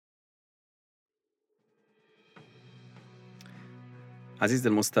عزيزي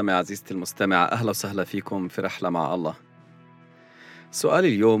المستمع، عزيزتي المستمعة، أهلا وسهلا فيكم في رحلة مع الله. سؤال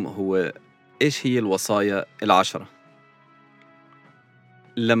اليوم هو: إيش هي الوصايا العشرة؟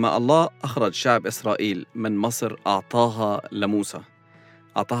 لما الله أخرج شعب إسرائيل من مصر أعطاها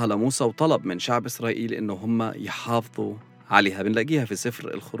لموسى وطلب من شعب إسرائيل إنه هم يحافظوا عليها. بنلاقيها في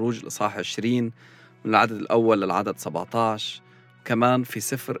سفر الخروج الإصحاح 20 من العدد الأول للعدد 17، وكمان في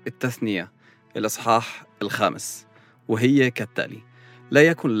سفر التثنية الإصحاح 5، وهي كالتالي: لا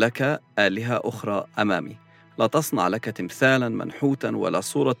يكن لك آلهة أخرى أمامي، لا تصنع لك تمثالا منحوتا ولا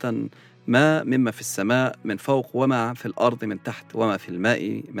صورة ما مما في السماء من فوق وما في الأرض من تحت وما في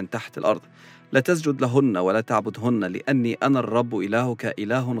الماء من تحت الأرض، لا تسجد لهن ولا تعبدهن، لأني أنا الرب إلهك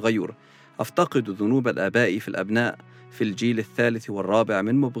إله غيور، أفتقد ذنوب الآباء في الأبناء في الجيل الثالث والرابع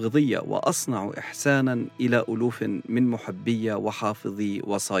من مبغضية، وأصنع إحسانا إلى ألوف من محبي وحافظي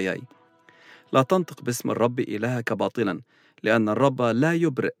وصاياي. لا تنطق باسم الرب إلهك باطلا، لأن الرب لا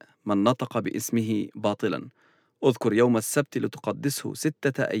يبرئ من نطق باسمه باطلا. اذكر يوم السبت لتقدسه،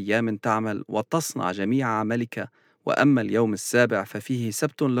 6 أيام تعمل وتصنع جميع عملك، وأما اليوم السابع ففيه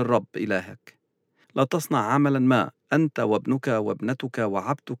سبت للرب إلهك. لا تصنع عملا ما أنت وابنك وابنتك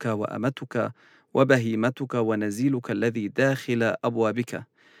وعبدك وأمتك وبهيمتك ونزيلك الذي داخل أبوابك،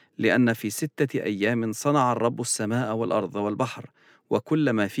 لأن في 6 أيام صنع الرب السماء والأرض والبحر وكل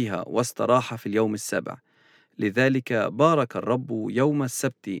ما فيها، واستراح في اليوم السابع. لذلك بارك الرب يوم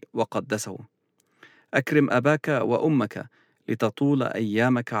السبت وقدسه. أكرم أباك وأمك لتطول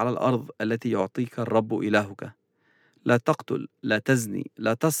أيامك على الأرض التي يعطيك الرب إلهك. لا تقتل، لا تزني،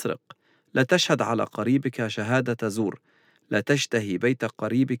 لا تسرق، لا تشهد على قريبك شهادة زور، لا تشتهي بيت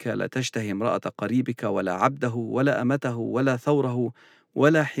قريبك، لا تشتهي امرأة قريبك ولا عبده ولا أمته ولا ثوره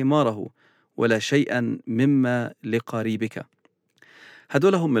ولا حماره ولا شيئا مما لقريبك.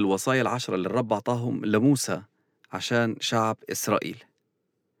 هدول هم الوصايا العشرة اللي الرب أعطاهم لموسى عشان شعب إسرائيل.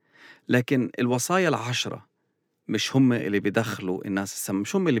 لكن الوصايا العشرة مش هم اللي بيدخلوا الناس السماء،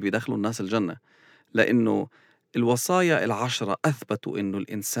 مش هم اللي بيدخلوا الناس الجنة، لأنه الوصايا العشرة أثبتوا إنه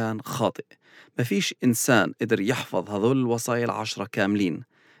الإنسان خاطئ. مفيش إنسان قدر يحفظ هذول الوصايا العشرة كاملين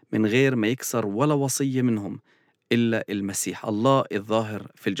من غير ما يكسر ولا وصية منهم إلا المسيح، الله الظاهر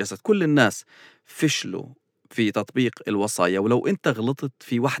في الجسد. كل الناس فشلوا في تطبيق الوصايا، ولو أنت غلطت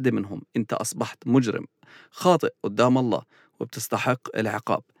في واحدة منهم أنت أصبحت مجرم خاطئ قدام الله وبتستحق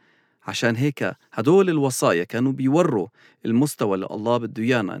العقاب. عشان هيك هدول الوصايا كانوا بيوروا المستوى اللي الله بده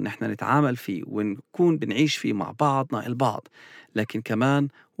إيانا إن احنا نتعامل فيه ونكون بنعيش فيه مع بعضنا البعض، لكن كمان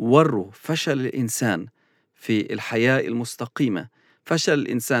وروا فشل الإنسان في الحياة المستقيمة، فشل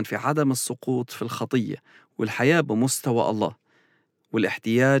الإنسان في عدم السقوط في الخطية والحياة بمستوى الله،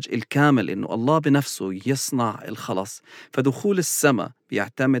 والاحتياج الكامل إنه الله بنفسه يصنع الخلاص. فدخول السماء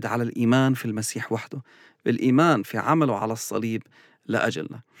بيعتمد على الإيمان في المسيح وحده، بالإيمان في عمله على الصليب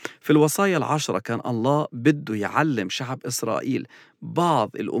لأجلنا. في الوصايا العشرة كان الله بده يعلم شعب إسرائيل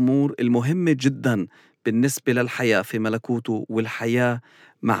بعض الأمور المهمة جدا بالنسبة للحياة في ملكوته والحياة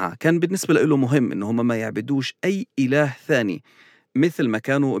معه. كان بالنسبة له مهم إنه هم ما يعبدوش أي إله ثاني مثل ما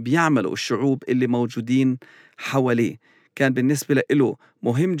كانوا بيعملوا الشعوب اللي موجودين حواليه. كان بالنسبة له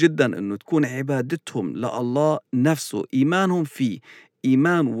مهم جدا أنه تكون عبادتهم لله نفسه، إيمانهم فيه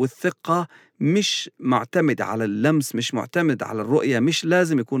إيمان والثقة مش معتمد على اللمس، مش معتمد على الرؤية، مش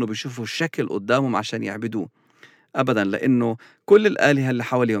لازم يكونوا بيشوفوا الشكل قدامهم عشان يعبدوه أبدا، لأنه كل الآلهة اللي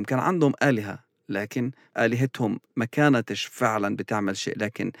حواليهم كان عندهم آلهة لكن آلهتهم ما كانتش فعلا بتعمل شيء.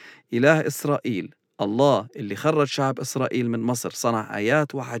 لكن إله إسرائيل، الله اللي خرج شعب إسرائيل من مصر، صنع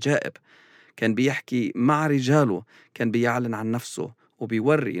آيات وعجائب، كان بيحكي مع رجاله، كان بيعلن عن نفسه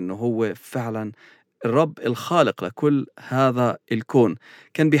وبيوري إنه هو فعلا الرب الخالق لكل هذا الكون.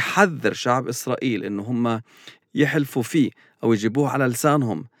 كان بيحذر شعب إسرائيل إنه هم يحلفوا فيه أو يجيبوه على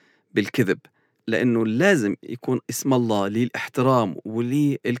لسانهم بالكذب، لأنه لازم يكون اسم الله ليه الاحترام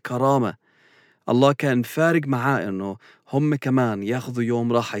وليه الكرامة. الله كان فارق معاه إنه هم كمان ياخذوا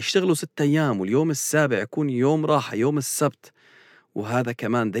يوم راحة، يشتغلوا 6 أيام واليوم السابع يكون يوم راحة، يوم السبت. وهذا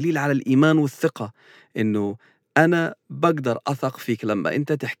كمان دليل على الإيمان والثقة، إنه أنا بقدر أثق فيك لما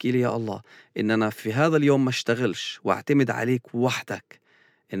أنت تحكي لي يا الله إن أنا في هذا اليوم ما اشتغلش واعتمد عليك وحدك،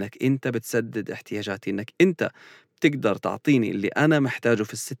 إنك أنت بتسدد احتياجاتي، إنك أنت تقدر تعطيني اللي أنا محتاجه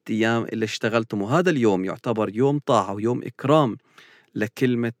في ال6 أيام اللي اشتغلتهم. وهذا اليوم يعتبر يوم طاعة ويوم إكرام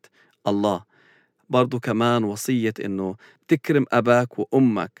لكلمة الله. برضو كمان وصية إنه تكرم أباك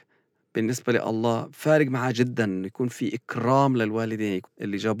وأمك، بالنسبة لله فارق معاه جدا إنه يكون في إكرام للوالدين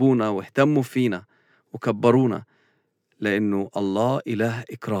اللي جابونا واهتموا فينا وكبرونا، لأنه الله إله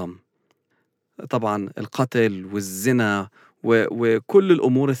إكرام. طبعا القتل والزنا وكل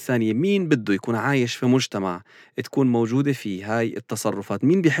الأمور الثانية. مين بده يكون عايش في مجتمع تكون موجودة فيه هاي التصرفات؟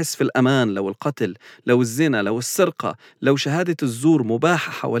 مين بيحس في الأمان لو القتل، لو الزنا، لو السرقة، لو شهادة الزور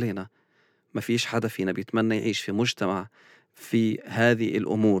مباحة حوالينا؟ ما فيش حدا فينا بيتمنى يعيش في مجتمع في هذه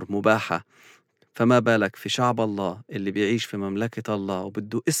الأمور مباحة، فما بالك في شعب الله اللي بيعيش في مملكة الله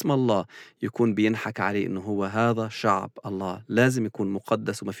وبده اسم الله يكون بينحك عليه إنه هو هذا شعب الله، لازم يكون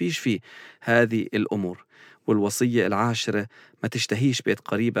مقدس وما فيش فيه هذه الأمور. والوصية العاشرة: ما تشتهيش بيت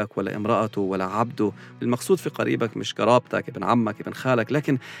قريبك ولا امرأته ولا عبده. المقصود في قريبك مش قرابتك، ابن عمك، ابن خالك،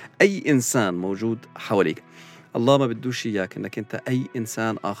 لكن أي إنسان موجود حواليك. الله ما بدوش إياك إنك أنت أي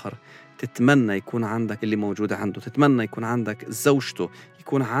إنسان آخر تتمنى يكون عندك اللي موجود عنده، تتمنى يكون عندك زوجته،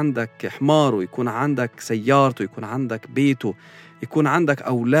 يكون عندك حماره، يكون عندك سيارته، يكون عندك بيته، يكون عندك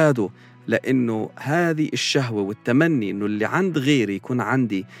أولاده. لأنه هذه الشهوة والتمني إنه اللي عند غيري يكون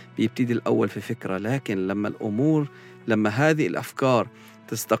عندي بيبتدي الأول في فكرة، لكن لما هذه الأفكار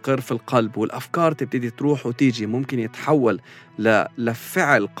تستقر في القلب والأفكار تبتدي تروح وتيجي، ممكن يتحول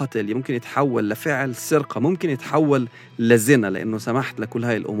لفعل قتل، ممكن يتحول لفعل سرقة، ممكن يتحول لزنا، لأنه سمحت لكل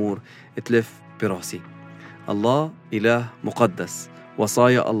هاي الأمور تلف براسي. الله إله مقدس،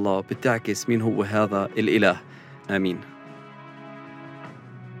 وصايا الله بتعكس مين هو هذا الإله. آمين.